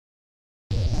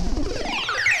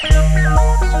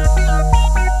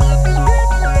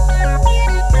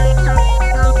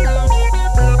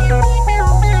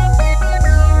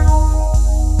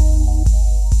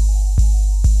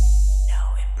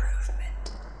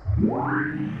Hi,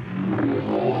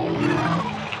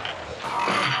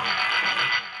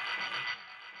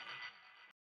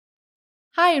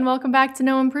 and welcome back to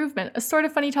No Improvement, a sort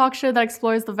of funny talk show that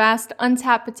explores the vast,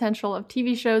 untapped potential of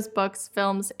TV shows, books,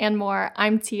 films, and more.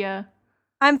 I'm Tia.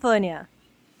 I'm Felinia.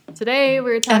 Today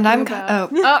we're talking and about...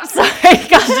 Oh, sorry,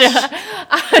 Katya.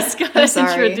 I was going to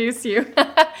introduce you.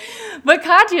 But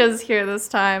Katya's here this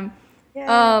time.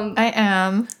 I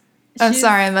am. I'm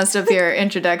sorry I messed up your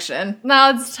introduction.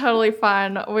 No, it's totally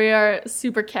fine. We are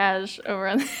super cash over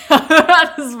on this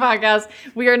podcast.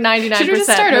 We are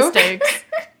 99% mistakes.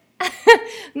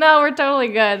 No, we're totally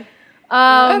good.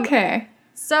 Okay.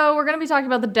 So we're going to be talking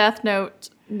about the Death Note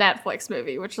Netflix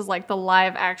movie, which is like the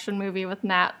live action movie with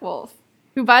Nat Wolff,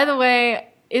 who, by the way,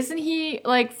 isn't he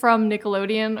like from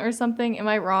Nickelodeon or something? Am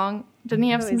I wrong? Didn't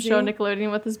he have some show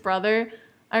Nickelodeon with his brother?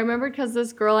 I remember because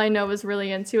this girl I know was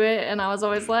really into it, and I was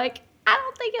always like, I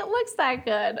don't think it looks that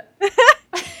good.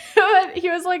 But he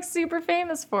was like super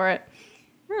famous for it.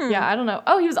 Yeah, I don't know.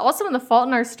 Oh, he was also in The Fault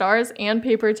in Our Stars and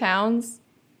Paper Towns.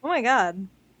 Oh my god.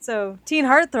 So, teen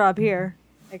heartthrob here,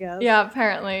 I guess. Yeah,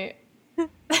 apparently.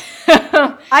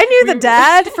 I knew the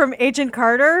dad from Agent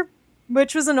Carter,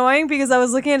 which was annoying because I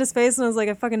was looking at his face and I was like,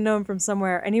 I fucking know him from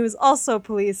somewhere. And he was also a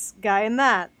police guy in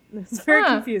that. It was very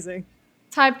confusing.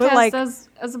 Typecast like, as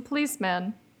a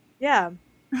policeman. Yeah.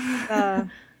 But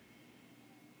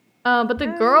the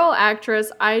girl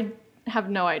actress, I have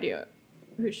no idea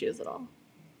who she is at all.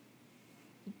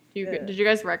 Did you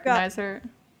guys recognize her?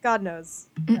 God knows.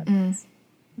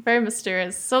 Very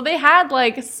mysterious. So they had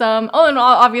like some... Oh, and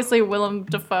obviously Willem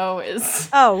Dafoe is...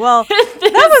 Oh, well,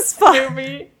 that was fun.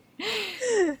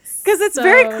 Because it's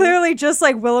very clearly just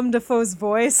like Willem Dafoe's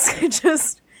voice,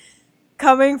 just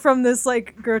coming from this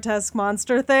like grotesque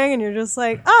monster thing, and you're just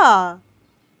like,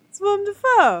 it's Willem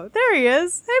Dafoe. There he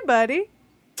is. Hey, buddy.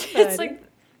 It's like,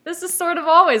 this is sort of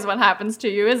always what happens to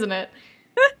you, isn't it?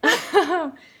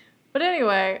 But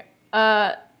anyway,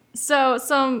 so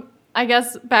some, I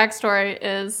guess, backstory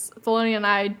is Filoni and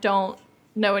I don't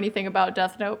know anything about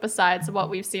Death Note besides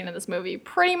what we've seen in this movie.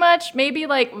 Pretty much, maybe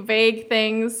like vague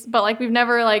things, but like we've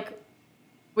never like,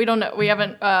 we don't know, we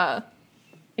haven't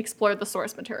explored the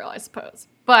source material, I suppose.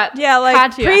 But yeah, like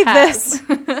Katya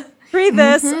pre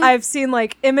this, I've seen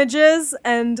like images,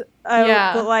 and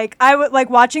like I would like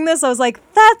watching this. I was like,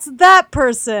 "That's that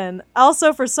person."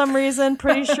 Also, for some reason,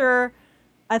 pretty sure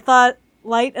I thought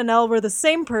Light and Elle were the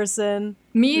same person.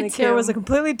 Me and too. Akira was a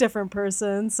completely different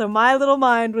person. So my little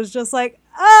mind was just like,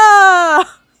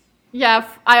 "Ah." Yeah,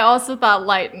 I also thought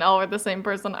Light and Elle were the same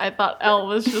person. I thought Elle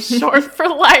was just short for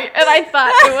Light, and I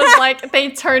thought it was like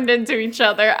they turned into each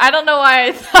other. I don't know why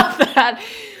I thought that.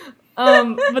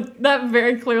 But that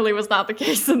very clearly was not the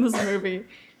case in this movie.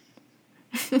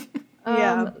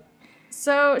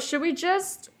 So should we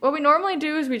just, what we normally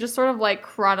do is we just sort of like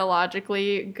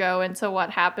chronologically go into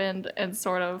what happened and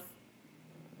sort of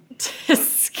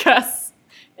discuss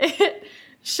it.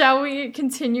 Shall we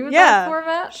continue with that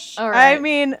format? All right. I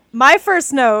mean, my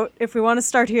first note, if we want to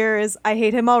start here, is I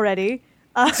hate him already.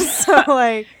 So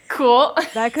like, cool.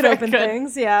 That could open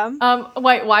things. Yeah.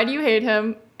 Wait, why do you hate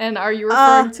him? And are you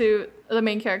referring to the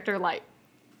main character, Light?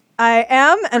 I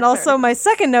am, and also my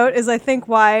second note is I think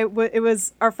why it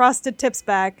was our frosted tips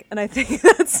back, and I think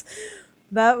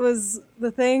that was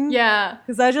the thing. Yeah.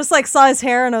 Because I just like saw his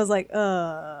hair and I was like,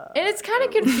 And it's kind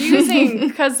of confusing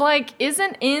because like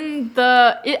isn't in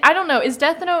the I don't know, is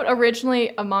Death Note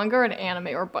originally a manga or an anime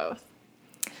or both?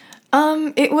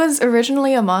 It was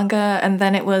originally a manga, and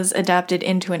then it was adapted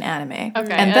into an anime.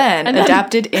 Okay. And then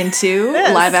adapted into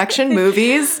live-action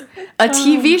movies, a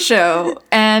TV show,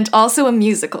 and also a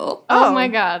musical. Oh my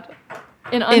god.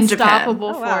 An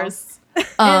unstoppable force.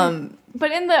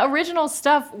 But in the original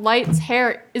stuff, Light's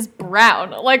hair is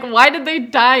brown. Like, why did they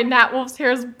dye Nat Wolff's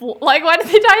hair why did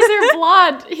they dye his hair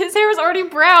blonde? His hair was already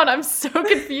brown. I'm so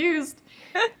confused.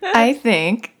 I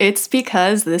think it's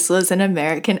because this was an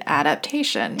American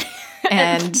adaptation.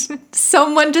 And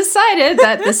someone decided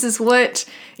that this is what,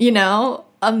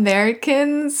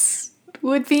 Americans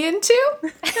would be into.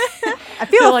 I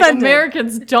feel like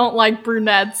Americans don't like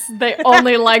brunettes. They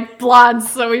only like blondes,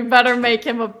 so we better make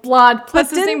him a blonde.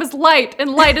 Plus his name is Light,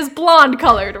 and Light is blonde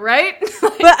colored, right?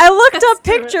 But I looked up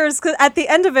pictures at the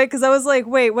end of it because I was like,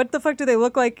 wait, what the fuck do they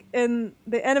look like in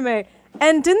the anime?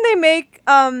 And didn't they make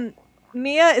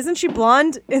Mia, isn't she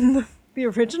blonde in the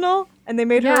original? And they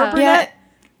made her a brunette?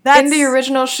 In the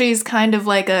original, she's kind of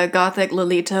like a gothic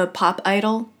Lolita pop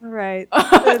idol. Right.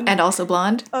 And also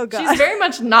blonde. Oh, God. She's very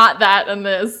much not that in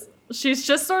this. She's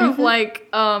just sort of like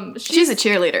She's a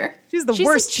cheerleader. She's the she's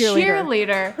worst a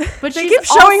cheerleader. But They she's keep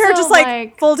showing her also, just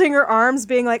like folding her arms,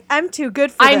 being like, "I'm too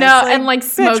good for I this." know, and like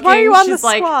smoking. Bitch, why are you on she's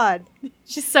the squad?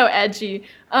 She's so edgy.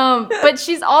 But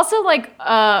she's also like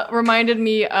reminded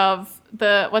me of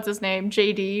the what's his name,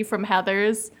 JD from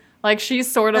Heathers. Like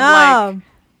she's sort of like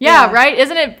yeah, right?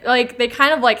 Isn't it like they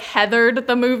kind of like Heathered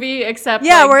the movie, except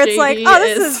yeah, like, where it's JD like,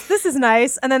 oh, this is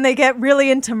nice, and then they get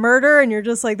really into murder, and you're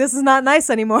just like, this is not nice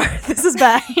anymore. This is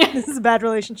bad. This is a bad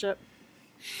relationship.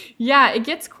 Yeah, it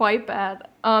gets quite bad.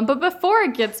 But before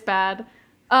it gets bad,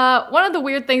 one of the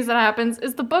weird things that happens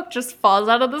is the book just falls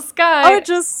out of the sky. Oh, it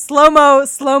just slow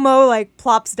mo like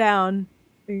plops down.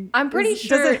 I'm pretty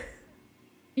sure.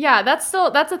 Yeah, that's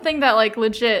a thing that like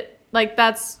legit like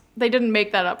they didn't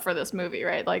make that up for this movie,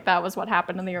 right? Like that was what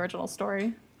happened in the original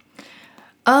story.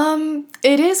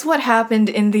 It is what happened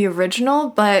in the original,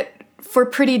 but for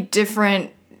pretty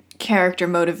different character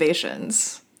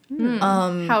motivations.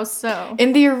 How so?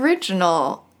 In the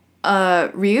original,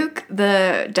 Ryuk,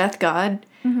 the death god,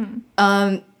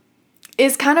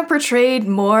 is kind of portrayed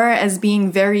more as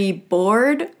being very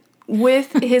bored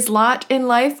with his lot in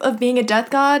life of being a death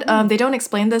god. They don't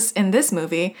explain this in this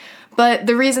movie, but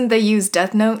the reason they use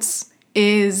death notes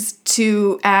is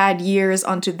to add years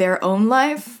onto their own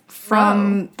life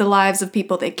from the lives of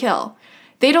people they kill.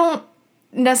 They don't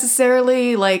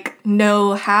necessarily like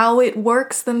know how it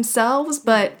works themselves,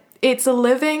 but it's a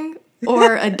living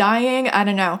or a dying, I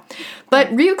don't know. But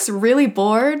Ryuk's really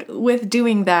bored with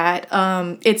doing that.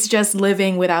 It's just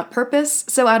living without purpose.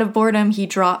 So out of boredom, he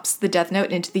drops the death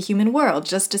note into the human world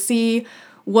just to see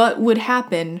what would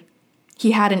happen.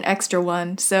 He had an extra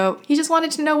one, so he just wanted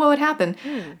to know what would happen.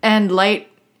 And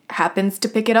Light happens to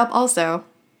pick it up also.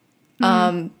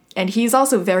 And he's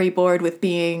also very bored with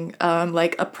being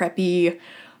like a preppy,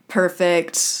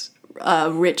 perfect,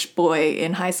 rich boy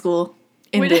in high school.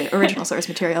 In the original source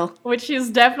material. Which he's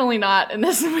definitely not in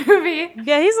this movie.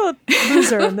 Yeah, he's a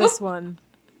loser in this one.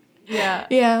 Yeah.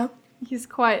 Yeah. He's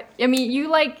quite... I mean, you,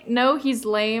 like, know he's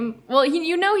lame. Well,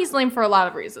 you know he's lame for a lot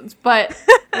of reasons, but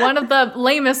one of the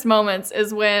lamest moments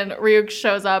is when Ryuk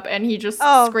shows up and he just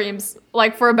screams,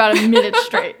 like, for about a minute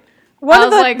straight.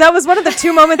 That was one of the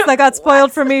 2 moments that got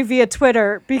spoiled for me via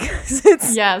Twitter, because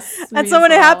it's... Yes. And so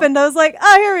when it happened, I was like,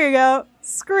 oh, here we go.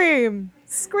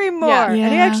 Scream more. Yeah.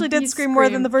 And he actually did He scream more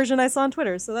than screamed. the version I saw on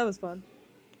Twitter, so that was fun.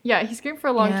 Yeah, he screamed for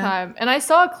a long time. And I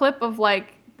saw a clip of,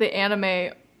 like, the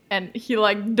anime, and he,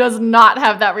 like, does not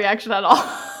have that reaction at all.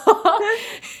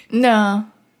 No.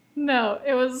 No,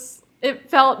 it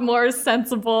felt more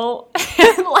sensible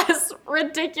and less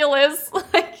ridiculous.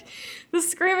 Like, the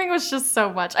screaming was just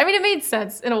so much. I mean, it made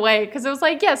sense in a way, because it was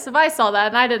like, yes, if I saw that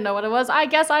and I didn't know what it was, I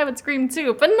guess I would scream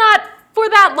too, but not for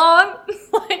that long.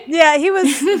 Like, Yeah, he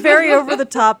was very over the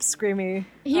top screamy.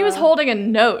 he was holding a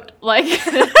note. Like,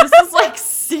 this is like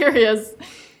serious.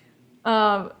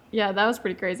 Yeah, that was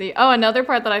pretty crazy. Oh, another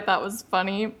part that I thought was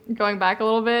funny, going back a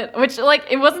little bit, which, like,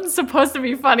 it wasn't supposed to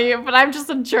be funny, but I'm just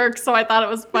a jerk, so I thought it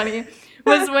was funny,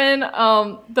 was when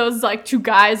those, like, 2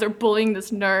 guys are bullying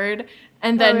this nerd,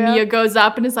 and then Mia goes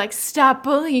up and is like, stop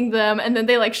bullying them, and then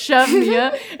they, like, shove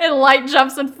Mia, and Light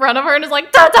jumps in front of her and is like,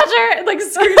 don't touch her, and, like,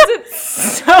 screams it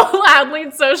so loudly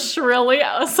and so shrilly.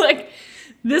 I was like,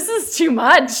 this is too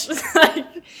much. Like,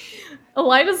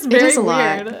 Light is very is a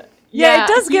lot. weird. Yeah, it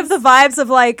does give the vibes of,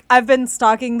 like, I've been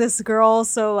stalking this girl,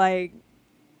 so, like,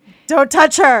 don't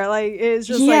touch her. Like, it's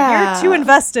just like, you're too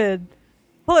invested.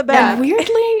 Pull it back.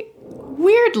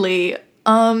 Weirdly,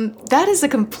 that is a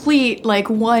complete, like,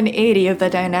 180 of the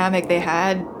dynamic they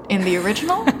had in the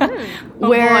original.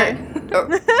 Where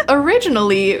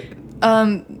originally,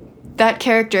 that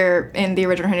character in the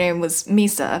original, her name was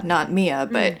Misa, not Mia,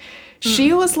 but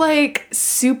she was, like,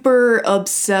 super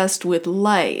obsessed with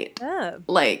Light.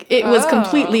 Like, it was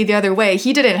completely the other way.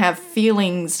 He didn't have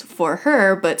feelings for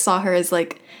her, but saw her as,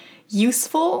 like,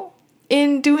 useful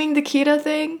in doing the Kita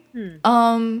thing.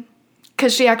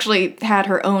 Because she actually had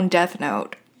her own death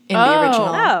note in the original.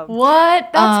 Oh.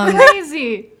 What? That's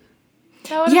crazy.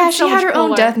 That would've been so she had much her own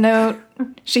cooler. death note.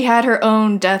 She had her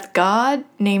own death god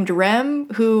named Rem,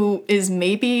 who is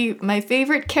maybe my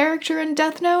favorite character in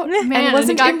Death Note, Man, and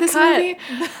wasn't it got in this cut.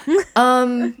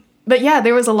 movie. But yeah,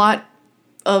 there was a lot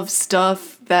of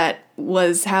stuff that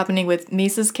was happening with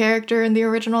Misa's character in the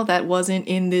original that wasn't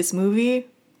in this movie.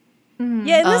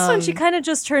 Yeah, in this one, she kind of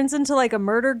just turns into, like, a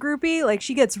murder groupie. Like,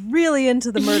 she gets really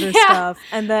into the murder stuff,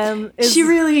 and then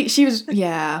She was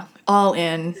all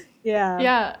in.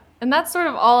 Yeah, and that's sort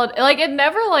of all it, like, it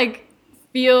never, like,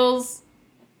 feels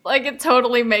like it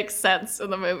totally makes sense in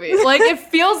the movie. Like, it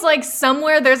feels like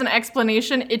somewhere there's an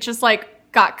explanation, it just, like,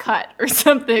 got cut or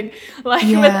something, like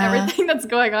with Yeah. everything that's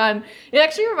going on. It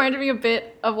actually reminded me a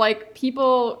bit of like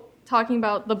people talking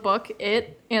about the book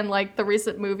It and like the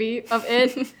recent movie of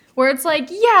It, where it's like,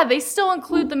 yeah, they still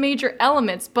include the major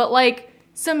elements, but like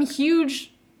some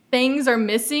huge things are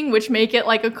missing, which make it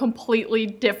like a completely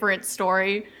different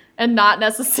story and not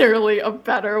necessarily a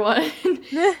better one.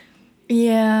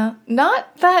 Yeah,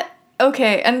 not that.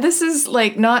 Okay, and this is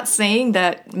like not saying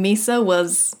that Misa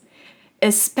was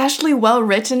especially well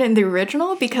written in the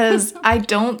original, because I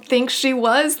don't think she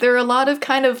was. There are a lot of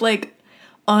kind of like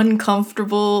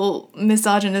uncomfortable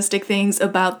misogynistic things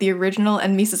about the original,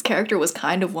 and Misa's character was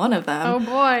kind of one of them. Oh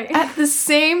boy. At the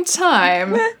same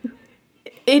time,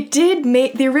 it did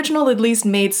make the original at least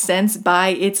made sense by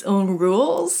its own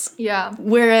rules. Yeah.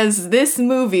 Whereas this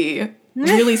movie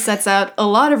really sets out a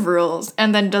lot of rules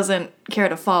and then doesn't care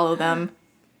to follow them.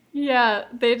 Yeah,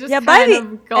 they just Yeah, by kind the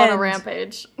of go on a end-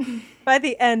 rampage. By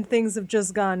the end, things have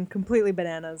just gone completely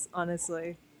bananas,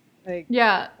 honestly. Like,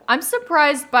 Yeah, I'm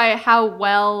surprised by how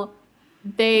well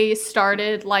they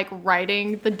started like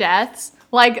writing the deaths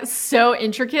like so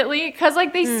intricately, because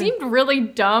like they seemed really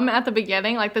dumb at the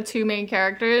beginning, like the two main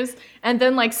characters, and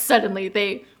then like suddenly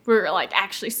they were like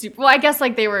actually super. Well, I guess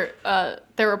like they were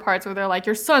there were parts where they're like,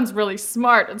 your son's really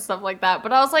smart and stuff like that,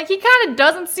 but I was like, he kind of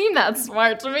doesn't seem that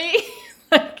smart to me.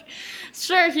 Like,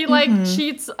 sure, he like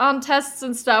cheats on tests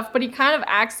and stuff, but he kind of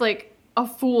acts like a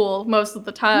fool most of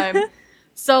the time.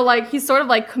 So like he's sort of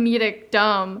like comedic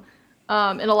dumb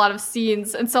in a lot of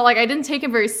scenes, and so like I didn't take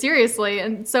him very seriously.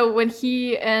 And so when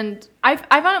he and I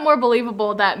found it more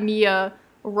believable that Mia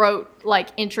wrote like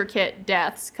intricate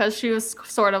deaths, because she was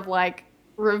sort of like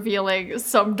revealing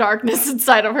some darkness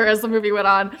inside of her as the movie went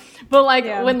on. But like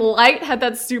when Light had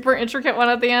that super intricate one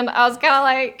at the end, I was kind of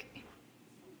like,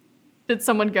 did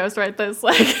someone ghostwrite this?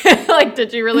 Like,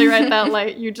 did you really write that?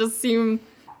 Like, you just seem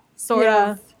sort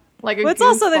of like a well, it's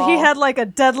also that he goofball. had like a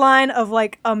deadline of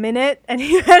like a minute, and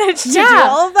he managed to do Yeah.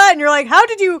 all of that. And you're like, how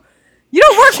did you? You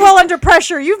don't work well under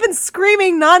pressure. You've been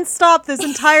screaming nonstop this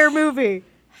entire movie.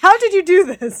 How did you do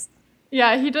this?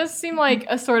 Yeah, he does seem like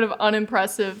a sort of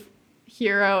unimpressive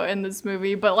hero in this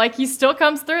movie, but like he still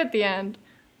comes through at the end.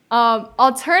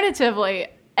 Alternatively,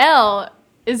 L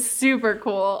is super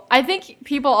cool. I think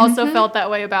people also felt that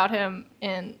way about him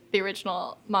in the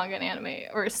original manga and anime,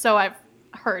 or so I've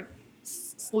heard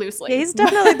loosely. Yeah, he's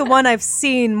definitely the one I've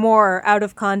seen more out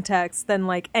of context than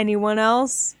like anyone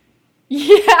else.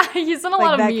 Yeah, he's in a Like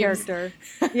lot of that memes. character.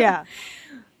 Yeah.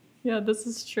 Yeah, this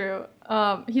is true.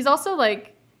 He's also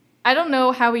like, I don't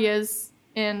know how he is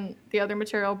in the other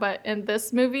material, but in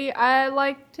this movie, I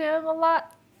liked him a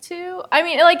lot too. I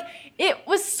mean, like, it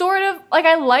was sort of, like,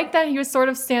 I liked that he was sort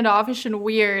of standoffish and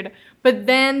weird, but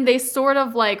then they sort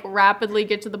of, like, rapidly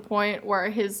get to the point where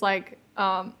his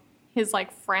friend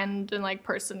and, like,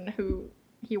 person who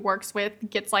he works with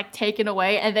gets, like, taken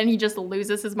away, and then he just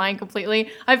loses his mind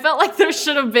completely. I felt like there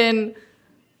should have been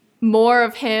more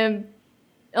of him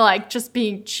like just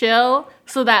being chill,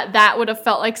 so that would have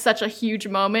felt like such a huge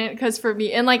moment. Because for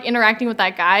me, and like interacting with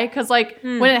that guy, because like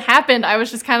when it happened, I was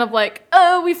just kind of like,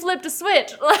 oh, we flipped a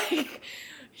switch, like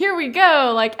here we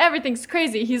go, like everything's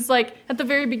crazy. He's like at the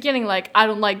very beginning like, I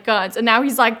don't like guns, and now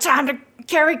he's like, time to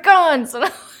carry guns. And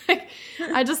I'm like,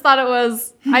 I just thought it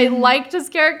was, I liked his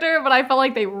character, but I felt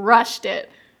like they rushed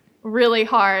it really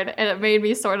hard, and it made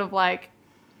me sort of like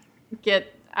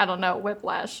get, I don't know,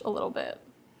 whiplash a little bit.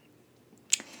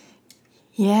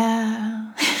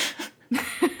 Yeah.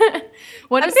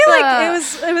 What I is feel the-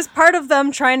 like it was part of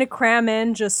them trying to cram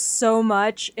in just so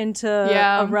much into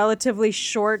Yeah. a relatively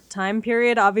short time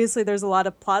period. Obviously, there's a lot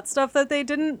of plot stuff that they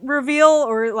didn't reveal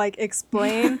or like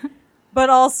explain. But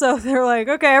also, they're like,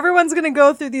 okay, everyone's gonna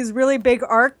go through these really big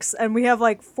arcs, and we have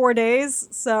like 4 days,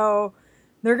 so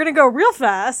they're gonna go real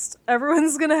fast.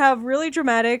 Everyone's gonna have really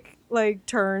dramatic like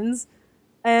turns,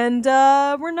 and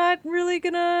we're not really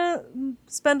gonna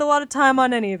spend a lot of time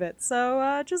on any of it.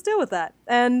 So just deal with that.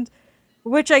 And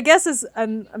which I guess is,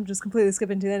 I'm just completely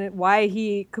skipping to the end, why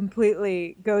he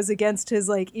completely goes against his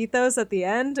like ethos at the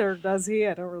end, or does he?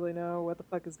 I don't really know what the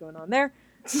fuck is going on there.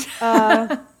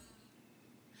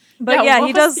 But yeah, what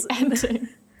he was does. the ending?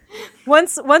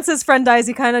 Once his friend dies,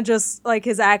 he kind of just like,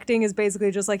 his acting is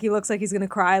basically just like, he looks like he's gonna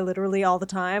cry literally all the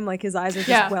time. Like his eyes are just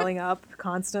Yeah. welling up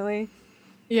constantly.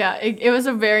 Yeah, it was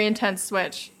a very intense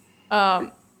switch.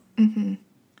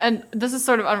 And this is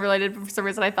sort of unrelated, but for some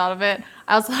reason I thought of it.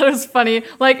 I also thought it was funny,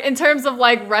 like in terms of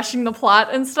like rushing the plot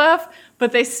and stuff,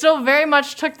 but they still very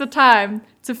much took the time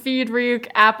to feed Ryuk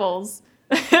apples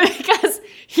because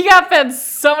he got fed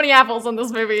so many apples in this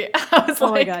movie. I was Oh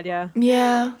like, my god, yeah.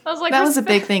 Yeah. I was like, that was a big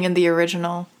respect- thing in the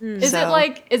original. Is it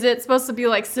like, is it supposed to be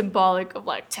like symbolic of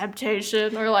like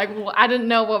temptation or like, I didn't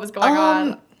know what was going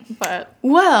on, but.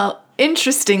 Well,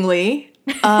 interestingly,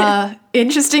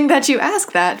 interesting that you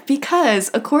ask that, because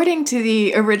according to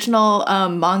the original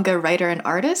manga writer and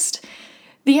artist,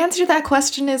 the answer to that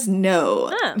question is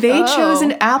no. They chose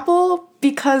an apple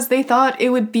because they thought it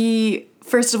would be,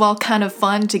 first of all, kind of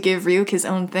fun to give Ryuk his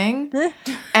own thing,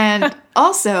 and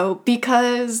also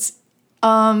because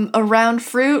a round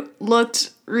fruit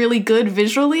looked really good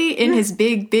visually in his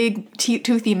big,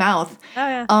 toothy mouth. Oh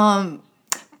yeah.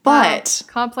 But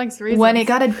Complex reasons. when it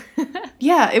got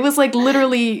yeah, it was like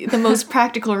literally the most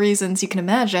practical reasons you can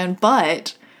imagine.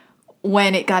 But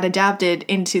when it got adapted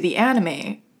into the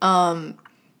anime, and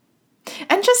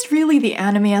just really the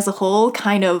anime as a whole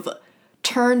kind of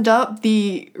turned up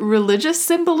the religious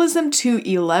symbolism to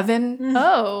 11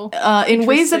 Oh. in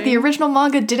ways that the Interesting. original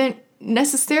manga didn't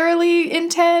necessarily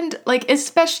intend, like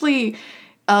especially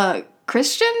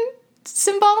Christian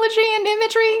symbology and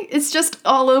imagery. It's just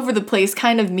all over the place,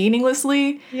 kind of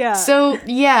meaninglessly. Yeah. So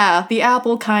yeah, the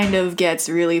apple kind of gets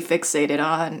really fixated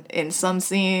on in some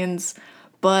scenes,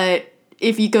 but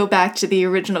if you go back to the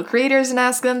original creators and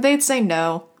ask them, they'd say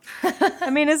no. I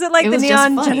mean, is it like It the was just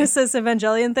Neon funny. Genesis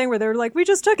Evangelion thing where they were like, we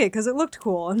just took it because it looked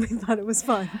cool and we thought it was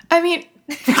fun? I mean,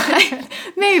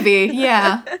 maybe,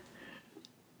 yeah.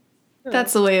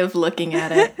 That's a way of looking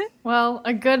at it. Well,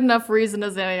 a good enough reason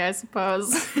as any, I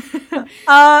suppose.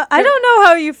 I don't know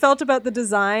how you felt about the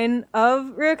design of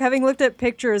Ryuk. Having looked at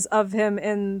pictures of him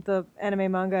in the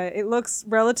anime manga, it looks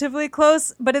relatively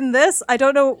close. But in this, I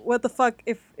don't know what the fuck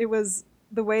if it was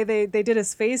the way they did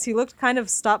his face. He looked kind of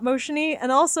stop motiony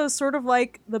and also sort of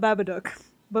like the Babadook,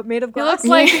 but made of He glass. looks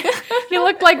like he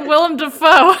looked like Willem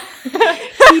Dafoe.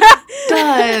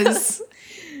 Does.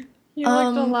 He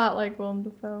looked a lot like Willem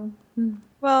Dafoe.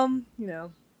 Well, you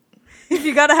know, if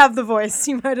you gotta have the voice,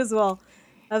 you might as well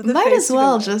have the Might face as to go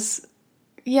well with. just,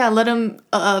 yeah, let him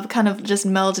kind of just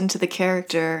meld into the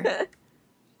character.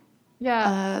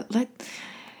 Yeah,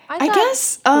 I thought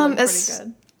guess he looked as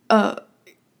pretty good.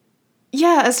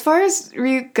 yeah, as far as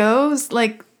Ryuk goes,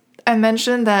 like I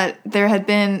mentioned that there had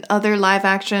been other live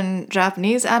action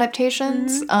Japanese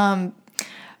adaptations,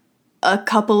 a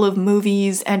couple of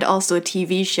movies and also a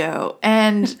TV show.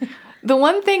 And the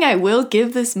one thing I will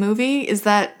give this movie is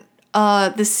that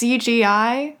the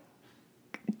CGI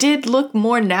did look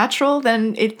more natural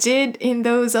than it did in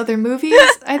those other movies,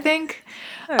 I think.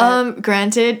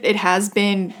 Granted, it has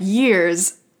been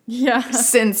years Yeah,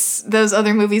 since those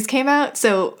other movies came out,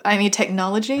 so I mean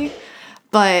technology,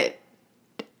 but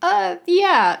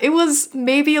yeah, it was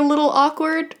maybe a little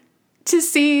awkward to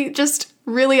see just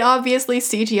really obviously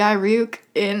CGI Ryuk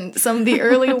in some of the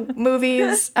early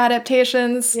movies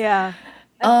adaptations. Yeah.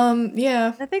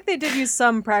 Yeah. I think they did use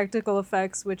some practical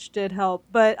effects, which did help.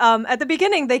 But at the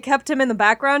beginning, they kept him in the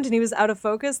background and he was out of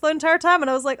focus the entire time. And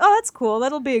I was like, oh, that's cool.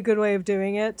 That'll be a good way of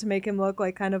doing it to make him look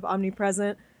like kind of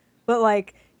omnipresent. But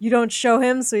like, you don't show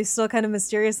him, so he's still kind of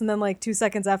mysterious. And then like 2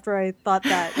 seconds after I thought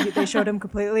that, they showed him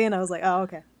completely. And I was like, oh,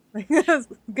 okay. Like, that's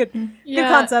good, good Yeah.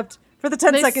 concept. For the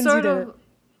 10 they seconds you sort did it. of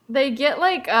they get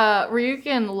like Ryuk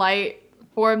and Light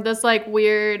form this like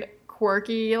weird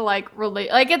quirky like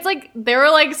it's like they were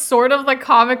like sort of the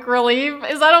comic relief.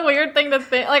 Is that a weird thing to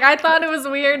think? Like I thought it was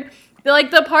weird. Like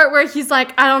the part where he's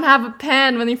like, I don't have a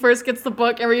pen when he first gets the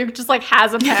book, and Ryuk just like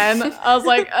has a pen. I was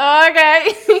like, oh,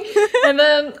 okay. And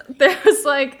then there was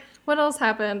like, what else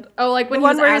happened? Oh, like when The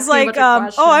he one was where he's asking a like,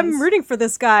 bunch of oh, I'm questions. rooting for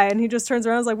this guy. And he just turns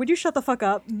around and is like, would you shut the fuck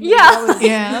up? Yeah.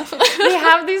 Yeah. They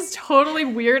have these totally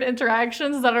weird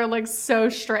interactions that are like so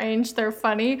strange. They're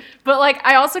funny. But like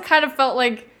I also kind of felt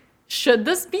like, should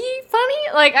this be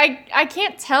funny? Like I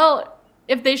can't tell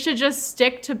if they should just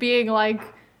stick to being like,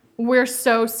 we're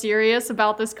so serious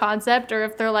about this concept, or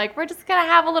if they're like, we're just gonna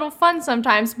have a little fun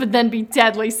sometimes, but then be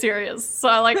deadly serious. So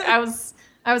like I was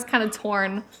kind of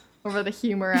torn over the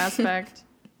humor aspect.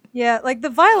 Yeah, like the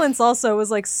violence also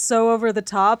was like so over the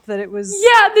top that it was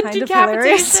Yeah, the kind of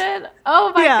hilarious. decapitation.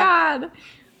 Oh my Yeah. god.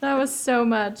 That was so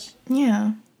much.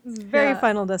 Yeah. Very Yeah.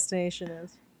 Final Destination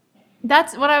is.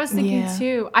 That's what I was thinking Yeah.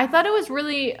 too. I thought it was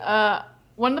really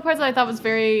one of the parts that I thought was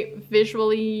very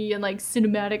visually and like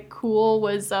cinematic cool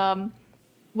was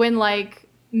when like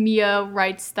Mia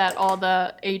writes that all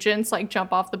the agents like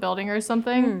jump off the building or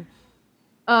something.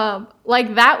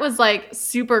 Like that was like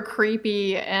super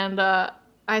creepy, and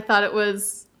I thought it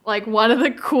was like one of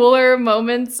the cooler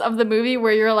moments of the movie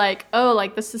where you're like, oh,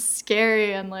 like this is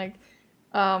scary, and like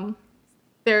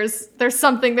there's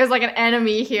something, there's like an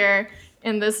enemy here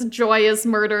in this joyous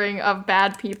murdering of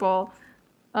bad people.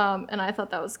 And I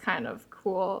thought that was kind of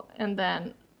cool. And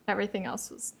then everything else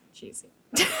was cheesy.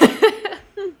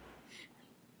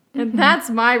 And that's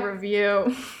my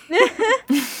review.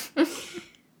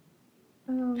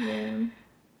 Oh, man.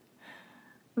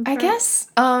 I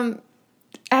guess I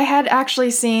had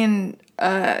actually seen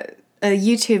a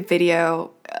YouTube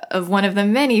video of one of the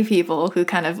many people who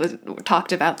kind of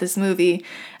talked about this movie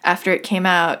after it came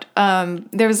out.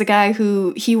 There was a guy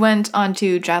he went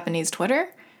onto Japanese Twitter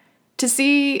to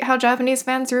see how Japanese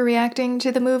fans were reacting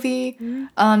to the movie.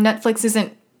 Netflix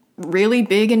isn't really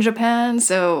big in Japan,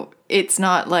 so it's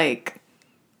not like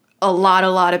a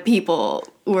lot of people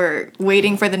were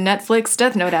waiting for the Netflix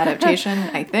Death Note adaptation,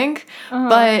 I think.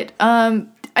 But,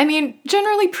 I mean,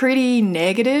 generally pretty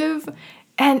negative.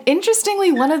 And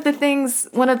interestingly, one of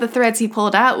the threads he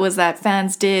pulled out was that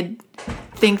fans did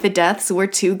think the deaths were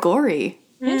too gory.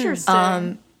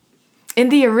 Interesting. In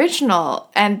the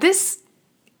original, and this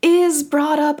is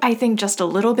brought up, I think, just a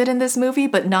little bit in this movie,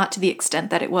 but not to the extent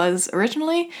that it was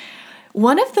originally.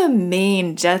 One of the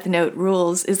main Death Note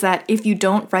rules is that if you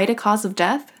don't write a cause of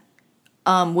death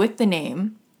with the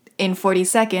name, in 40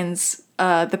 seconds,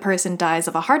 the person dies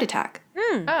of a heart attack.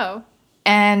 Oh.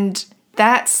 And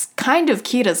that's kind of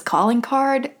Kira's calling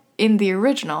card in the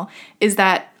original, is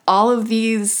that all of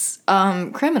these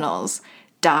criminals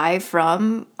die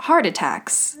from heart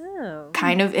attacks,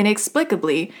 kind of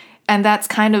inexplicably. And that's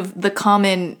kind of the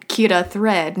common Kira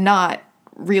thread, not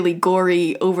really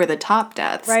gory, over-the-top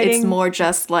deaths. Writing it's more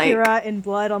just like... Kira in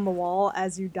blood on the wall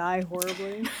as you die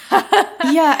horribly.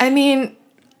 Yeah, I mean,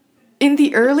 in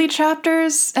the early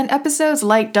chapters and episodes,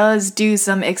 Light does do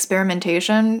some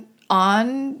experimentation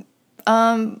on,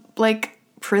 like,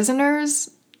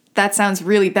 prisoners. That sounds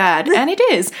really bad, and it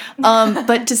is.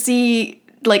 But to see,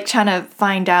 like, trying to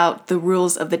find out the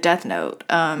rules of the Death Note,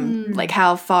 like,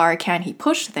 how far can he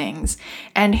push things?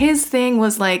 And his thing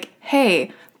was like,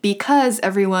 hey, because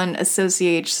everyone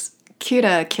associates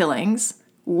Kira killings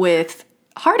with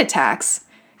heart attacks,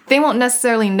 they won't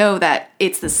necessarily know that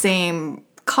it's the same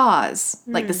cause,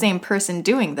 like the same person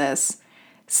doing this.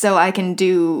 So I can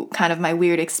do kind of my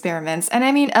weird experiments. And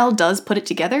I mean, L does put it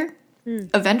together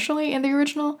eventually in the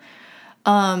original.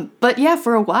 But yeah,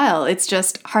 for a while, it's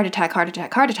just heart attack, heart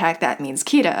attack, heart attack. That means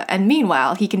Kira. And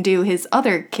meanwhile, he can do his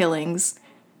other killings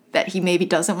that he maybe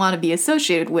doesn't want to be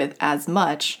associated with as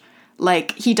much.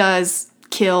 Like, he does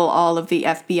kill all of the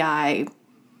FBI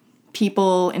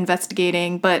people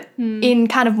investigating, but in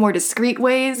kind of more discreet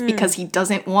ways because he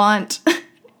doesn't want...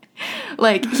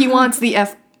 like, he wants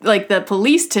the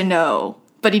police to know,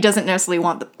 but he doesn't necessarily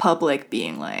want the public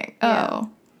being like, oh. Yeah.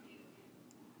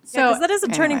 So because that is a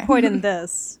turning point in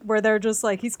this, where they're just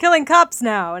like, he's killing cops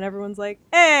now, and everyone's like,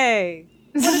 hey,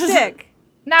 what a dick.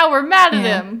 Now we're mad at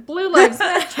him. Blue Lives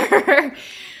Matter.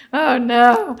 Oh,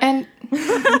 no. And,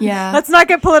 yeah. Let's not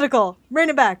get political. Rein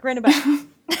it back, rein it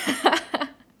back.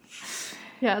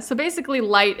 Yeah, so basically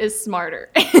Light is smarter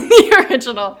in the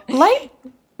original. Light?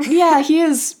 Yeah, he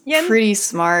is pretty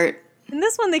smart. In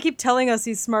this one, they keep telling us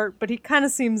he's smart, but he kind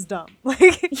of seems dumb.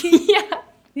 Like, Yeah.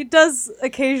 he does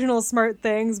occasional smart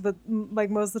things, but like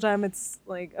most of the time it's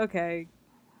like, okay,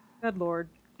 good lord,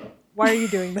 why are you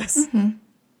doing this?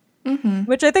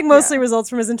 Which I think mostly results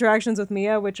from his interactions with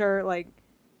Mia, which are like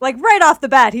right off the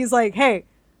bat, he's like, hey,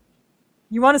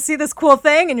 you want to see this cool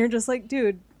thing? And you're just like,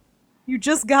 dude, you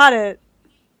just got it.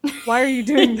 Why are you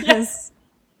doing this?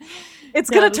 It's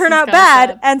going to turn out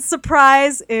bad, and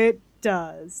surprise, it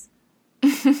does.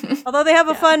 Although they have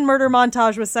a fun murder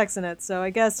montage with sex in it, so I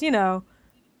guess,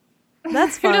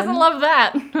 that's fun. Who doesn't love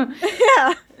that?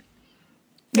 Yeah.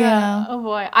 Yeah. Oh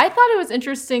boy. I thought it was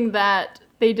interesting that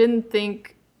they didn't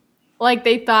think, like,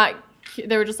 they thought,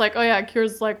 they were just like, oh yeah,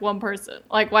 Kira's like one person.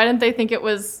 Like, why didn't they think it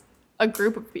was a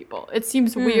group of people? It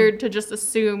seems weird to just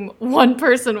assume one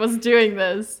person was doing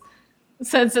this,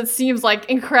 since it seems like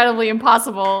incredibly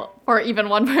impossible for even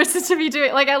one person to be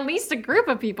doing, like, at least a group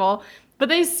of people. But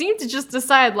they seem to just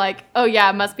decide, like, oh yeah,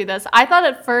 it must be this. I thought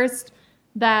at first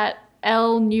that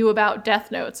L knew about Death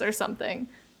Notes or something.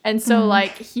 And so,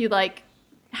 like, he, like,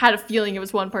 had a feeling it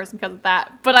was one person because of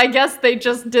that. But I guess they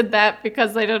just did that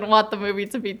because they didn't want the movie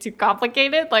to be too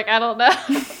complicated. Like, I don't know.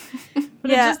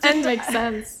 But it just didn't make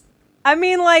sense. I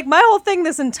mean, like, my whole thing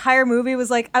this entire movie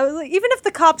was like, even if the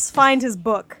cops find his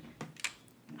book,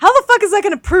 how the fuck is that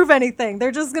going to prove anything? They're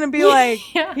just going to be like,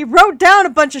 he wrote down a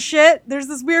bunch of shit. There's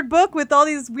this weird book with all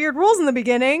these weird rules in the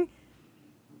beginning.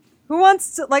 Who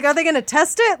wants to, like, are they going to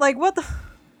test it? Like, what the...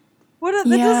 That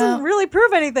doesn't really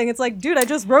prove anything. It's like, dude, I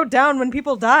just wrote down when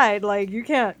people died. Like, you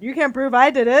can't prove I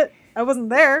did it. I wasn't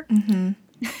there. Like,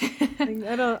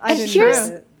 I didn't do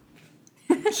it.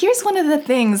 Here's one of the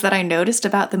things that I noticed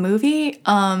about the movie,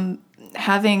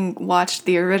 having watched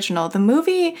the original. The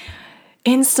movie,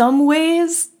 in some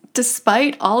ways,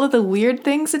 despite all of the weird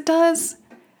things it does,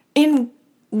 in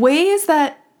ways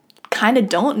that kind of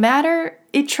don't matter,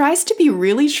 it tries to be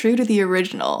really true to the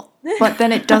original. But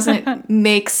then it doesn't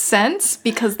make sense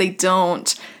because they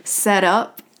don't set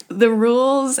up the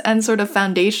rules and sort of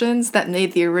foundations that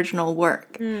made the original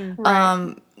work.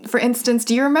 Right. For instance,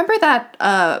 do you remember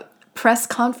that press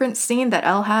conference scene that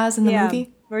Elle has in the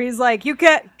movie? Where he's like, you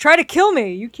can't try to kill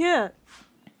me. You can't.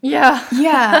 Yeah.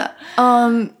 Yeah.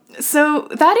 So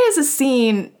that is a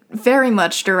scene very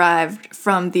much derived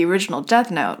from the original Death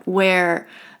Note, where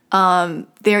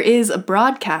there is a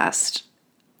broadcast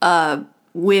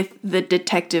with the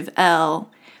detective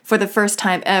Elle for the first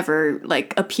time ever,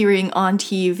 like appearing on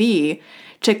TV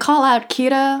to call out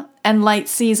Kira, and Light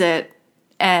sees it,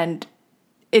 and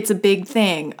it's a big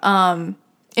thing.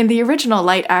 In the original,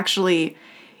 Light actually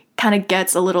kind of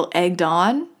gets a little egged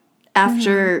on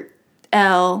after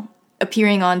Elle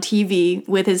appearing on TV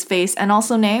with his face and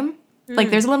also name. Like,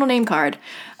 there's a little name card.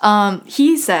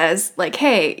 He says, like,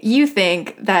 hey, you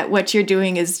think that what you're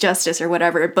doing is justice or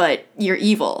whatever, but you're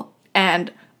evil.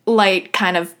 And Light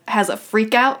kind of has a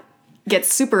freak out,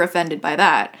 gets super offended by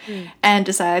that, and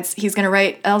decides he's going to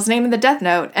write Elle's name in the Death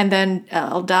Note, and then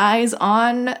Elle dies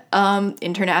on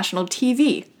international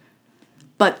TV.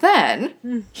 But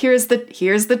then, here's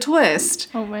the twist.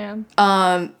 Oh, man.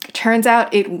 Turns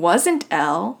out it wasn't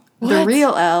Elle. The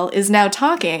real Elle is now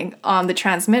talking on the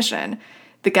transmission.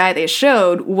 The guy they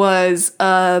showed was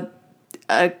a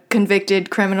convicted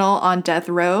criminal on death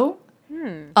row.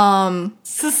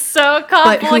 This is so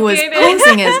But who was complicated.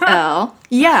 posing as Elle.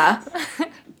 Yeah.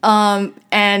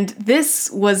 And this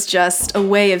was just a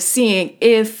way of seeing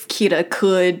if Kira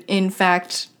could, in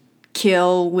fact,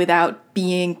 kill without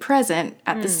being present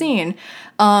at the scene.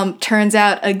 Turns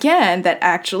out, again, that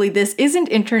actually this isn't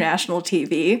international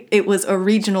TV. It was a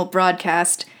regional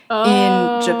broadcast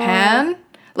in Japan.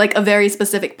 Like, a very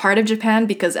specific part of Japan,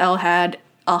 because Elle had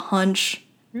a hunch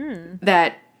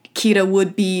that Kira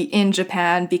would be in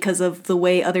Japan because of the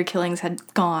way other killings had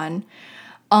gone.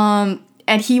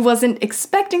 And he wasn't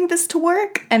expecting this to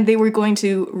work, and they were going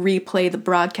to replay the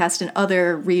broadcast in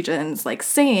other regions, like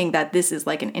saying that this is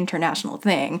like an international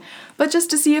thing, but just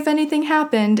to see if anything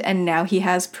happened, and now he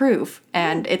has proof,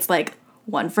 and it's like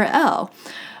one for Elle.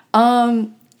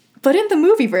 But in the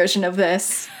movie version of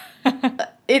this,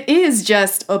 it is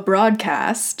just a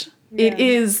broadcast. Yeah. It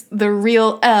is the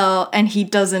real Elle, and he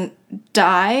doesn't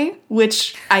die,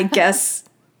 which I guess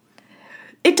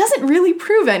it doesn't really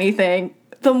prove anything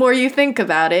the more you think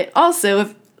about it. Also,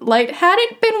 if Light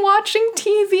hadn't been watching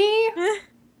TV,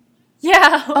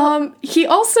 he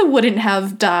also wouldn't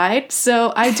have died,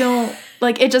 so I don't,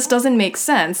 like, it just doesn't make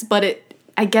sense, but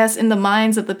I guess in the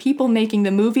minds of the people making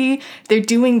the movie, they're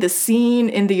doing the scene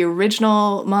in the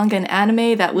original manga and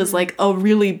anime that was, like, a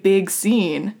really big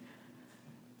scene.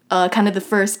 Kind of the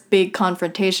first big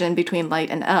confrontation between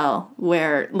Light and Elle,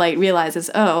 where Light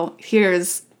realizes, oh,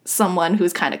 here's someone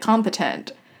who's kind of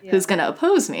competent, who's gonna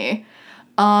oppose me.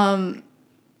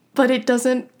 But it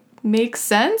doesn't make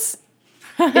sense.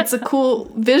 It's a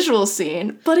cool visual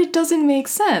scene, but it doesn't make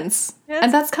sense.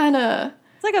 And that's kind of...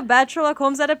 It's like a bad Sherlock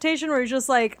Holmes adaptation where you're just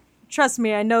like, trust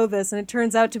me, I know this, and it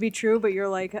turns out to be true, but you're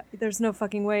like, there's no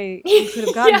fucking way you could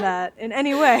have gotten that in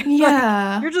any way.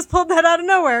 Yeah. Like, you're just pulled that out of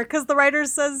nowhere because the writer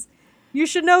says you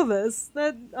should know this.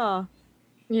 Yeah,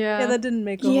 that didn't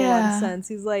make a whole lot of sense.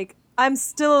 He's like, I'm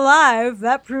still alive.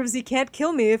 That proves he can't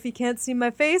kill me if he can't see my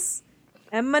face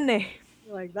and my name.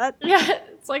 Like that. Yeah,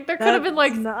 it's like there could have been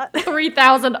like not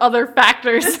 3,000 other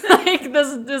factors. Like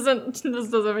this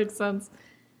doesn't make sense.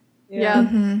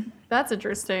 Yeah, that's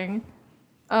interesting.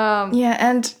 Yeah,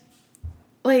 and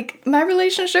like my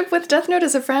relationship with Death Note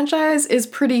as a franchise is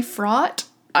pretty fraught.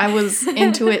 I was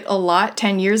into it a lot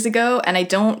 10 years ago, and I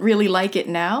don't really like it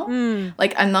now.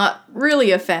 Like, I'm not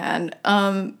really a fan.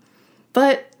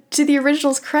 But to the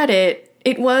original's credit,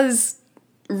 it was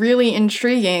really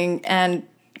intriguing and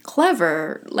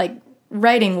clever, like,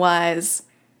 writing-wise.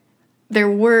 There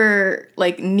were,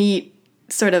 like, neat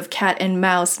sort of cat and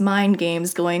mouse mind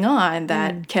games going on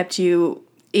that kept you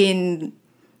in,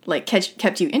 like,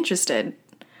 kept you interested.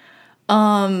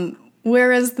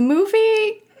 Whereas the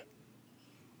movie,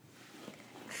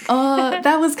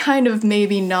 that was kind of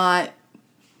maybe not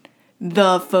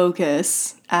the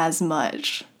focus as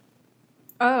much.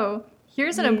 Oh,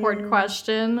 here's an important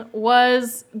question.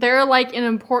 Was there like an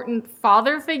important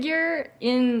father figure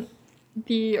in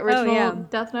the original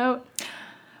Death Note?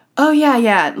 Oh,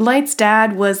 yeah. Light's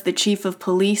dad was the chief of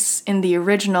police in the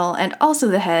original and also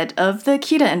the head of the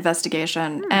Kita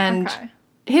investigation. And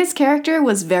his character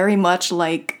was very much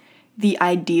like the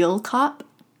ideal cop.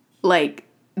 Like,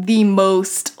 the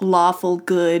most lawful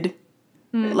good.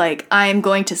 Like, I'm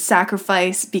going to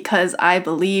sacrifice because I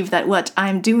believe that what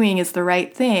I'm doing is the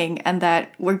right thing and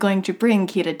that we're going to bring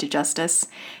Kita to justice.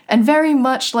 And very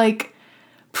much, like,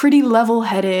 pretty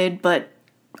level-headed, but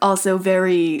also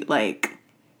very, like,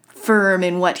 firm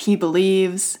in what he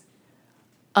believes.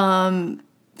 So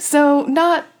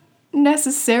not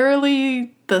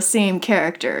necessarily the same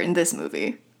character in this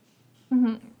movie.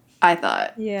 I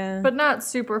thought. Yeah. But not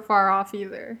super far off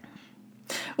either.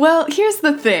 Well, here's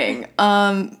the thing.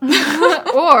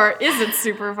 Or is it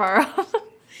super far off?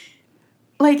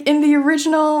 Like, in the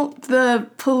original, the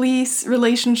police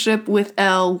relationship with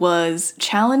Elle was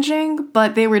challenging,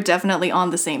 but they were definitely on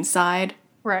the same side.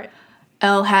 Right.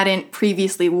 Elle hadn't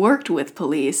previously worked with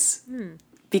police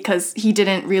because he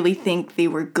didn't really think they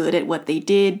were good at what they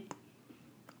did.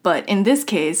 But in this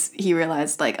case, he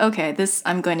realized, like, okay,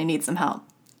 I'm going to need some help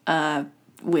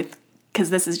with, because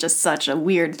this is just such a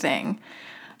weird thing.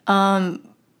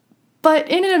 But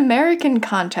in an American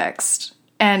context,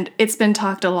 and it's been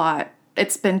talked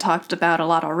about a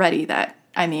lot already that,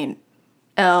 I mean,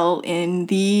 Elle in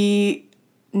the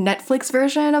Netflix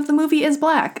version of the movie is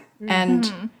black.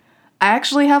 And I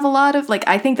actually have a lot of, like,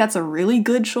 I think that's a really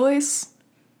good choice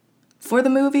for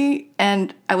the movie,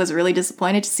 and I was really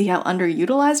disappointed to see how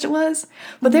underutilized it was.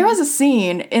 But there was a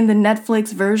scene in the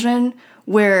Netflix version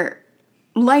where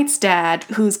Light's dad,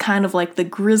 who's kind of like the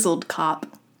grizzled cop,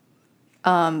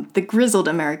 the grizzled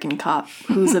American cop,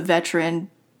 who's a veteran,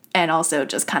 and also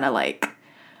just kind of like,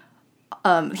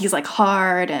 he's like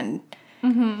hard and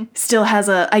still has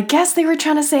I guess they were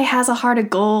trying to say has a heart of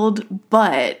gold,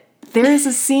 but there is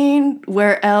a scene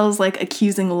where Elle's like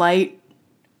accusing Light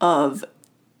of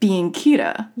being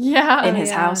Kita in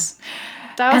his house.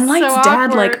 That was and Light's so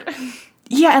dad awkward.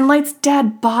 and Light's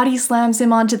dad body slams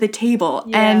him onto the table,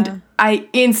 and I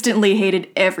instantly hated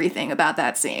everything about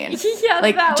that scene. Yeah,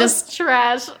 like, that just was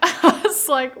trash. I was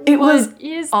like, it what was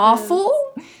is awful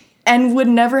and would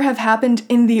never have happened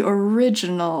in the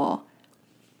original.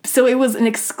 So it was an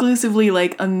exclusively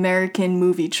like American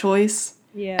movie choice.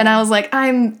 Yeah. And I was like,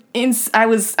 I'm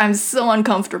so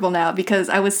uncomfortable now because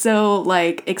I was so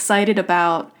like excited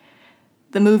about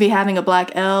the movie having a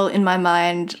black Elle in my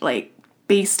mind, like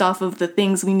based off of the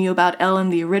things we knew about Elle in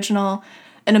the original.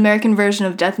 An American version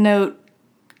of Death Note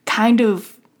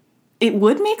it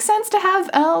would make sense to have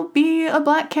Elle be a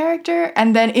black character.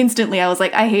 And then instantly I was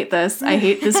like, I hate this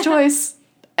choice.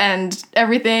 And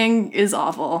everything is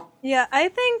awful. Yeah, I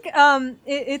think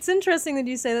it's interesting that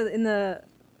you say that in the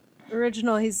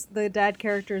original, the dad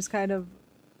character is kind of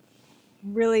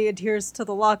really adheres to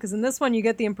the law, because in this one you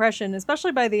get the impression,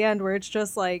 especially by the end, where it's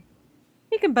just like,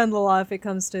 he can bend the law if it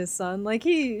comes to his son. Like,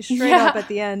 he straight up at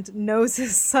the end knows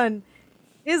his son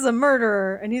is a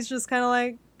murderer, and he's just kind of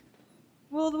like,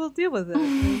 we'll deal with it.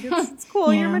 Like, it's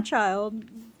cool, you're my child.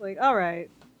 It's like, all right.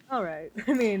 I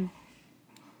mean,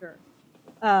 sure.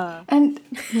 And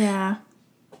yeah.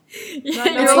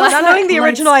 Not knowing the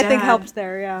original, I think, helped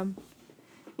there,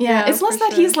 Yeah, it's less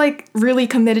that he's, like, really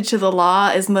committed to the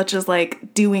law as much as,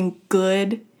 like, doing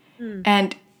good.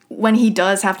 And when he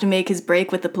does have to make his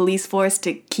break with the police force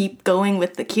to keep going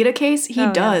with the Kita case, he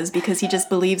does, because he just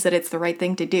believes that it's the right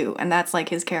thing to do. And that's, like,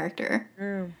 his character.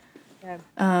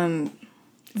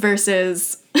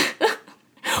 Versus,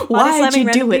 why did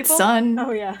you do it, son?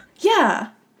 Oh, yeah.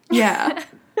 Yeah.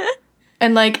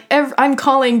 And, like, I'm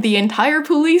calling the entire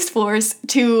police force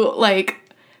to, like,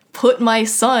 put my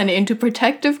son into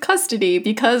protective custody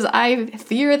because I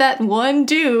fear that one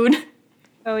dude.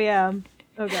 Oh, yeah.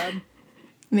 Oh, God.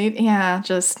 Maybe,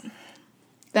 just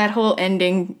that whole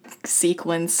ending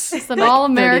sequence. It's an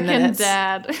all-American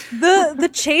dad. The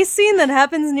chase scene that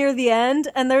happens near the end,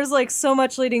 and there's, like, so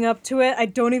much leading up to it, I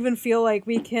don't even feel like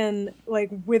we can,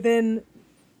 like, within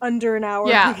under an hour,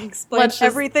 we can explain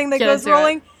everything that goes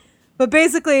rolling. It. But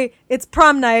basically, it's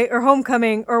prom night or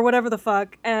homecoming or whatever the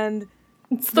fuck, and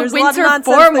it's there's the a lot of winter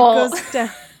nonsense formal. that goes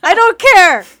down. I don't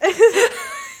care.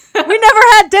 We never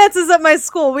had dances at my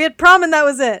school. We had prom and that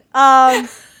was it.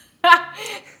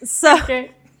 So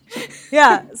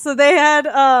they had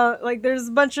like, there's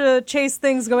a bunch of chase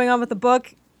things going on with the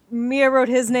book. Mia wrote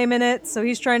his name in it, so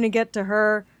he's trying to get to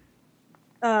her.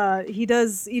 He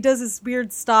does this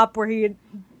weird stop where he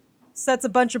sets a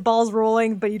bunch of balls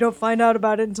rolling, but you don't find out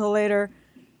about it until later.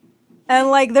 And,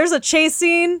 like, there's a chase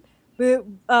scene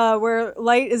where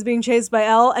Light is being chased by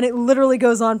Elle, and it literally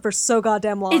goes on for so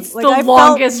goddamn long. It's like, the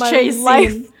longest chase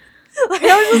scene. Like,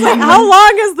 I was just like, how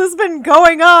long has this been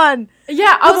going on?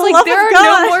 Yeah, I For the was love like, there of are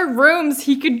God. no more rooms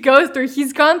he could go through.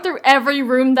 He's gone through every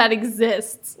room that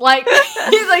exists. Like,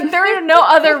 he's like, there are no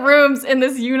other rooms in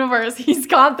this universe. He's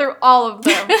gone through all of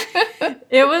them.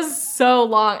 It was so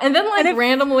long. And then, like,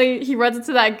 randomly, he runs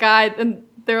into that guy, and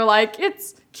they're like,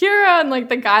 it's Kira, and, like,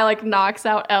 the guy, like, knocks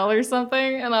out Elle or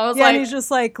something. And I was Yeah, like, and he's just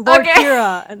like, Lord okay.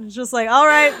 Kira. And it's just like, all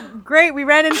right, great. We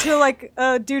ran into, like,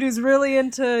 a dude who's really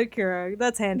into Kira.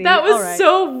 That's handy. that was all right.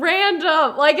 so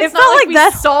random. Like, it's It not felt like like we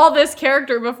that- saw this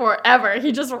character before ever.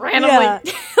 He just randomly,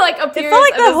 like, appears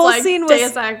like and that is whole like, scene was-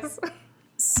 Deus Ex.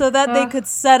 So that they could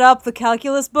set up the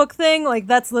calculus book thing. Like,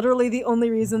 that's literally the only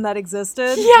reason that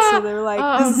existed. Yeah. So they were like,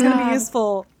 Oh, this is going to God. be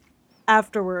useful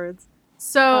afterwards.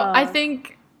 So I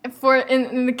think for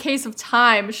in the case of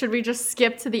time, should we just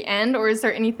skip to the end, or is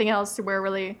there anything else to where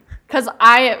really? Because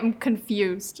I am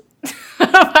confused.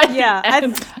 by the Yeah,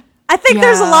 end. I think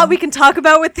there's a Yeah. lot we can talk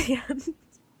about with the end.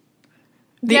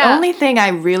 The Yeah. only thing I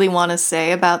really want to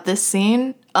say about this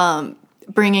scene,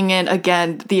 bringing in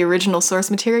again the original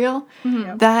source material,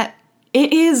 that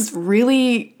it is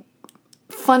really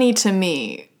funny to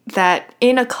me that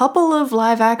in a couple of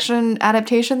live action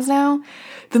adaptations now,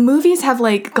 the movies have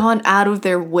like gone out of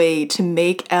their way to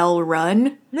make Elle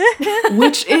run,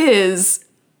 which is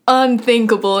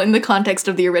unthinkable in the context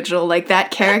of the original. Like,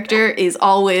 that character is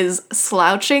always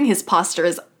slouching, his posture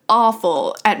is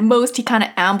awful. At most, he kind of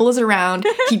ambles around.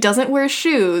 He doesn't wear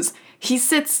shoes. He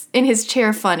sits in his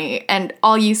chair funny, and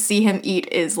all you see him eat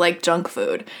is like junk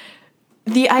food.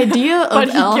 The idea But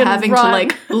of he Elle can having run. to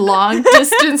like long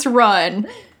distance run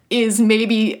is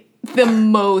maybe the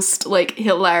most like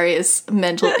hilarious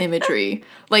mental imagery,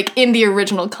 like in the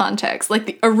original context, like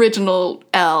the original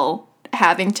Elle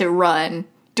having to run,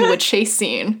 do a chase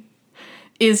scene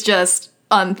is just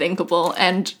unthinkable,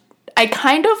 and I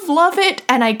kind of love it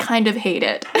and I kind of hate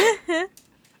it.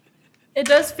 It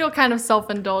does feel kind of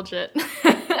self-indulgent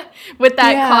with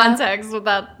that Yeah. context, with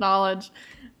that knowledge.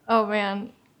 Oh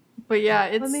man, but yeah,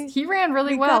 he ran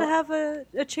really We well. gotta have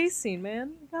a chase scene,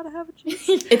 man. We gotta have a chase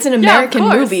scene. It's an Yeah, of American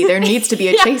course. movie. There needs to be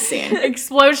a chase scene.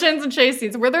 Explosions and chase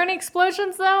scenes. Were there any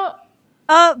explosions though?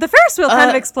 The Ferris wheel kind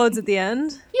of Uh, explodes at the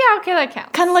end. Yeah, okay, that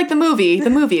counts. Kind of like the movie. The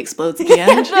movie explodes at the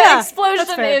end. The Yeah, that's explosion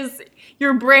fair. is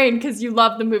your brain because you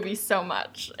love the movie so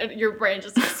much. Your brain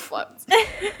just explodes.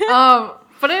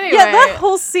 But anyway, Yeah, that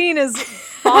whole scene is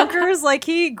bonkers. Like,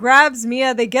 he grabs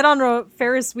Mia, they get on a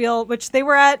Ferris wheel, which they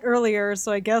were at earlier,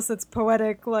 so I guess it's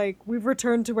poetic, like, we've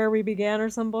returned to where we began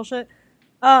or some bullshit.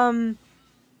 And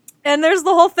there's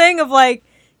the whole thing of, like,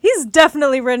 he's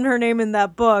definitely written her name in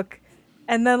that book.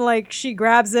 And then, like, she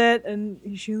grabs it, and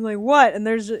she's like, what? And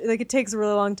there's, like, it takes a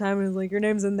really long time, and it's like, your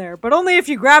name's in there. But only if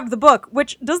you grabbed the book,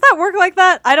 which, does that work like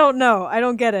that? I don't know. I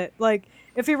don't get it. Like,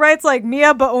 if he writes, like,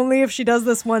 Mia, but only if she does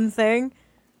this one thing,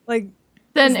 like,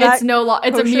 then is that it's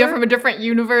it's a Mia kosher? from a different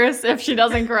universe if she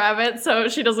doesn't grab it, so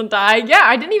she doesn't die. Yeah,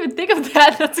 I didn't even think of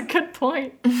that. That's a good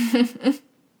point. I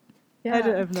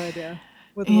have no idea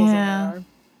what the rules Yeah. are.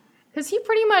 Because he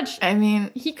pretty much I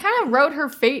mean, he kind of wrote her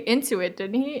fate into it,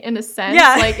 didn't he? In a sense,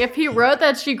 Yeah. like if he wrote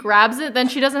that she grabs it, then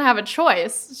she doesn't have a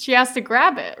choice. She has to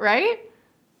grab it, right?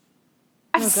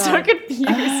 I'm so God.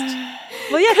 confused.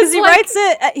 Well, yeah, because he like- writes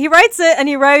it. He writes it, and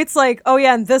he writes like, "Oh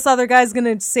yeah, and this other guy's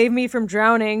gonna save me from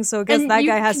drowning." So I guess And that you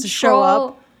guy has to show control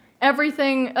up.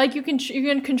 Everything, like you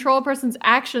can control a person's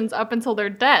actions up until their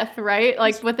death, right?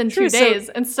 Like within True, 2 so days,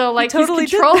 and so like totally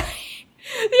he's did controlling.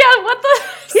 Yeah, what the?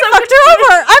 He so fucked her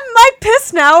over. I'm like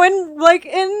pissed now, and like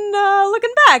in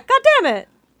looking back, god damn it.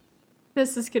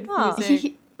 This is confusing.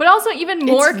 He- but also even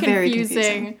more very confusing.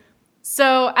 confusing.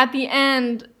 So at the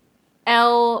end,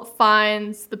 Elle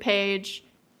finds the page,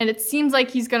 and it seems like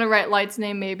he's gonna write Light's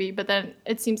name maybe, but then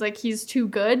it seems like he's too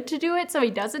good to do it, so he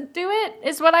doesn't do it,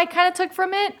 is what I kind of took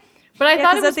from it. But I Yeah,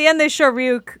 thought it because was at the end they show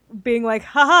Ryuk being like,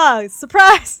 "Haha,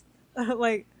 surprise!"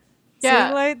 Like, Yeah.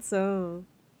 seeing lights. So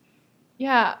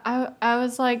Yeah, I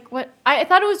was like, what? I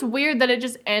thought it was weird that it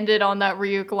just ended on that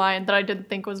Ryuk line that I didn't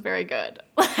think was very good.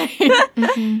 Like,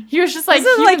 he was just like,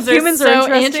 Isn't it like humans, humans are are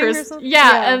so interesting or interesting. something?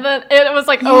 Yeah, Yeah. and then it was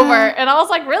like over, and I was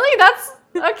like, really? That's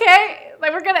okay.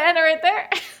 Like we're gonna end it right there.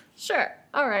 Sure.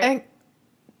 All right. and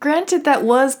granted, that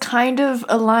was kind of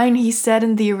a line he said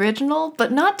in the original,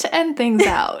 but not to end things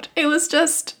out. It was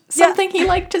just something he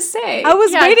liked to say. I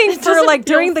was Yeah, waiting it for doesn't like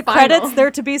feel during the final. credits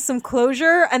there to be some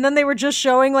closure, and then they were just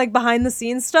showing like behind the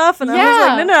scenes stuff, and I was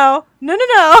Yeah. like,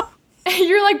 no.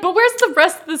 You're like, but where's the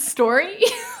rest of the story?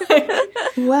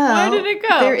 Well, Where did it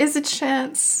go? There is a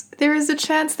chance. There is a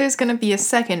chance there's going to be a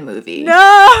second movie.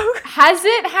 No. Has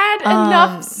it had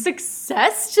enough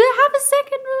success to have a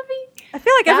second movie? I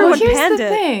feel like Well, everyone Well, here's panned the it.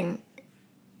 thing.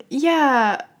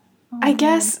 Yeah, I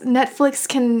guess Netflix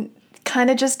can kind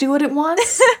of just do what it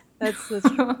wants. That's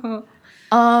true.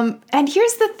 And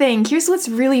here's the thing. Here's what's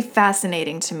really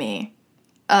fascinating to me.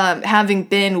 Having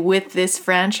been with this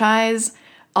franchise,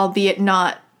 albeit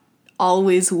not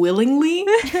always willingly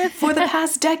for the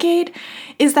past decade,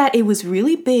 is that it was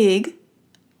really big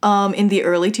in the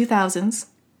early 2000s.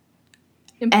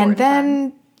 And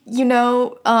then,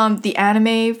 the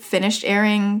anime finished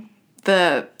airing.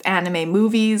 The anime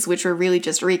movies, which were really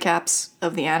just recaps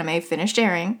of the anime, finished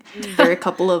airing. There are a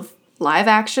couple of live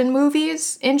action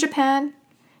movies in Japan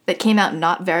that came out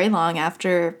not very long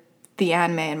after the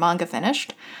anime and manga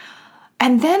finished.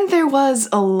 And then there was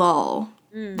a lull.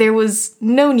 There was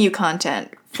no new content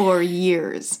for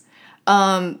years.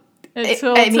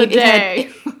 Until today.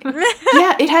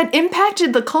 It had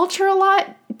impacted the culture a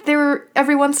lot. There were,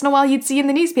 every once in a while you'd see in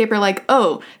the newspaper like,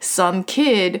 oh, some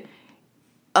kid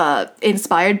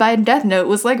inspired by Death Note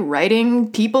was like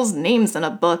writing people's names in a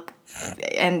book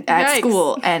and at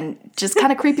school and just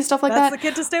kind of creepy stuff like That's that. the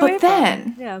kid to stay away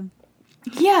from.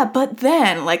 Yeah. But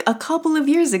then, like a couple of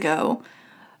years ago,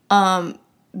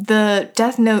 the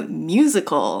Death Note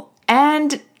musical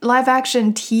and live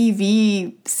action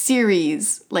TV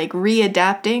series, like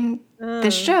readapting the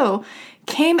show,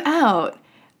 came out.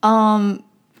 And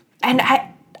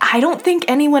I don't think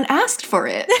anyone asked for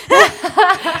it.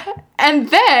 And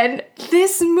then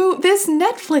this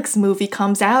Netflix movie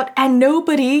comes out, and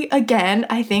nobody, again,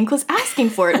 I think, was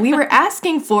asking for it. We were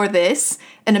asking for this,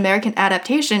 an American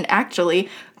adaptation, actually,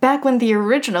 back when the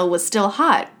original was still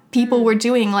hot. People were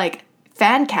doing, like,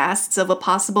 fan casts of a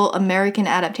possible American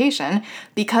adaptation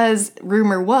because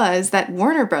rumor was that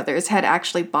Warner Brothers had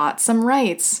actually bought some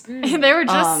rights. They were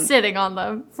just sitting on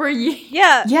them for years.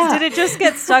 Yeah. Yeah. Did it just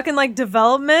get stuck in like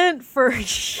development for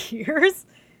years?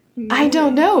 I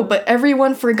don't know, but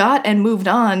everyone forgot and moved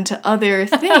on to other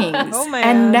things. Oh, man.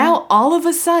 And now all of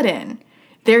a sudden,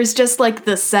 there's just like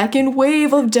the second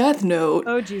wave of Death Note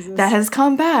Oh, Jesus. that has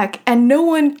come back, and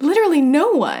literally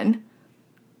no one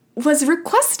was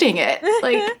requesting it.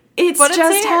 Like, it's But it's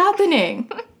just here.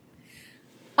 happening.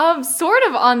 Sort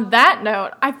of on that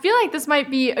note, I feel like this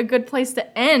might be a good place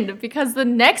to end because the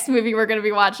next movie we're going to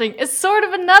be watching is sort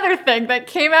of another thing that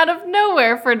came out of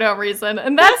nowhere for no reason,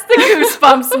 and that's the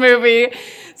Goosebumps movie.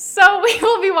 So we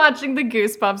will be watching the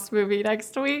Goosebumps movie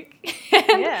next week.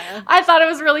 And Yeah. I thought it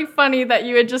was really funny that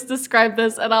you had just described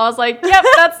this, and I was like, yep,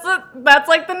 that's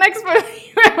like the next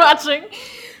movie we're watching.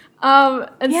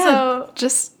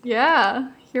 Just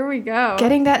Here we go.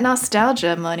 getting that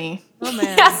nostalgia money. Oh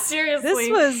man. Yeah,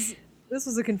 seriously. This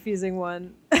was a confusing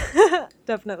one.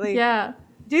 Definitely. Yeah.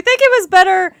 Do you think it was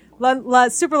better?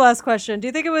 Super last question. Do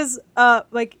you think it was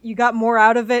like you got more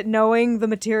out of it knowing the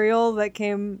material that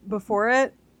came before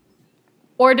it?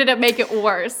 Or did it make it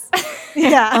worse?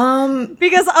 Yeah.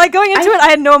 Because like going into it, I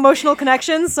had no emotional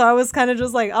connections, so I was kind of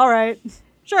just like, all right,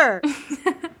 sure.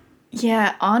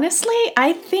 Yeah, honestly,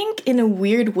 I think in a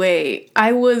weird way,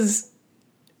 I was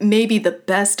maybe the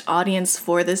best audience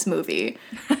for this movie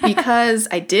because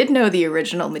I did know the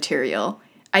original material.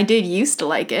 I did used to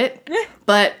like it,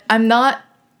 but I'm not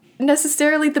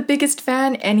necessarily the biggest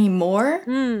fan anymore.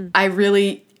 I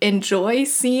really enjoy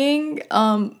seeing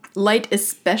Light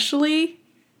especially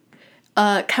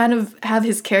kind of have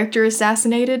his character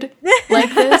assassinated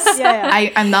like this. Yeah.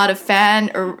 I'm not a fan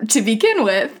to begin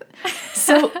with.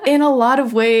 So in a lot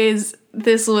of ways,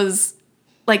 this was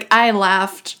like I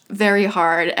laughed very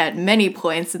hard at many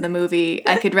points in the movie.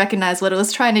 I could recognize what it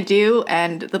was trying to do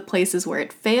and the places where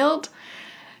it failed.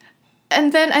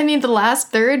 And then, I mean, the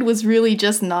last third was really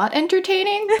just not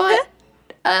entertaining, but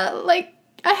like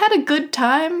I had a good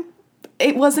time.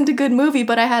 It wasn't a good movie,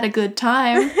 but I had a good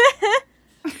time.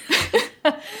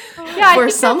 Yeah, For I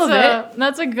think some of it.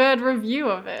 That's a good review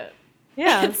of it.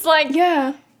 Yeah. It's like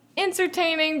Yeah.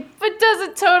 entertaining, but does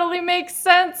it totally make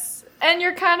sense? And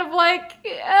you're kind of like,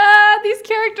 these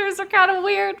characters are kind of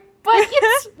weird, but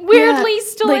it's weirdly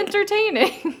still like-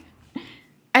 entertaining.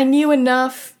 I knew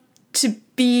enough to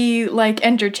be like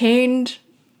entertained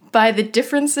by the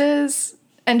differences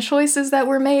and choices that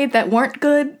were made that weren't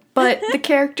good, but the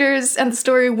characters and the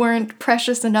story weren't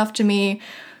precious enough to me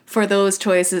for those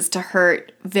choices to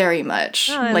hurt very much.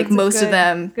 Oh, like that's a most of good-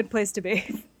 them. Good place to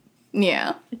be.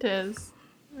 Yeah. It is.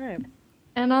 All right.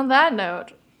 And on that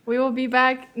note, we will be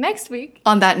back next week.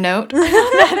 On that note,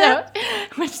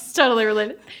 Which is totally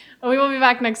related. We will be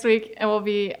back next week, and we'll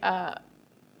be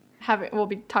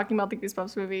talking about the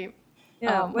Goosebumps movie.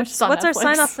 Yeah. which What's is on our Netflix.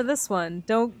 sign off for this one?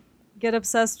 Don't get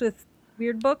obsessed with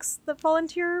weird books that fall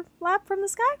into your lap from the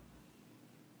sky.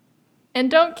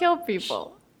 And don't kill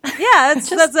people. Yeah,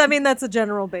 that's a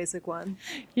general basic one.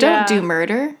 Yeah. don't do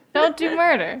murder. Don't do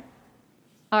murder.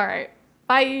 All right.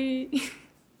 Bye.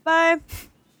 Bye.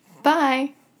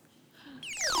 Bye.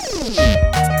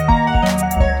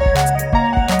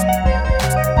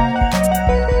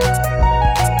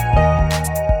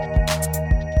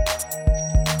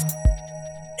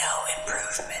 No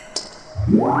improvement.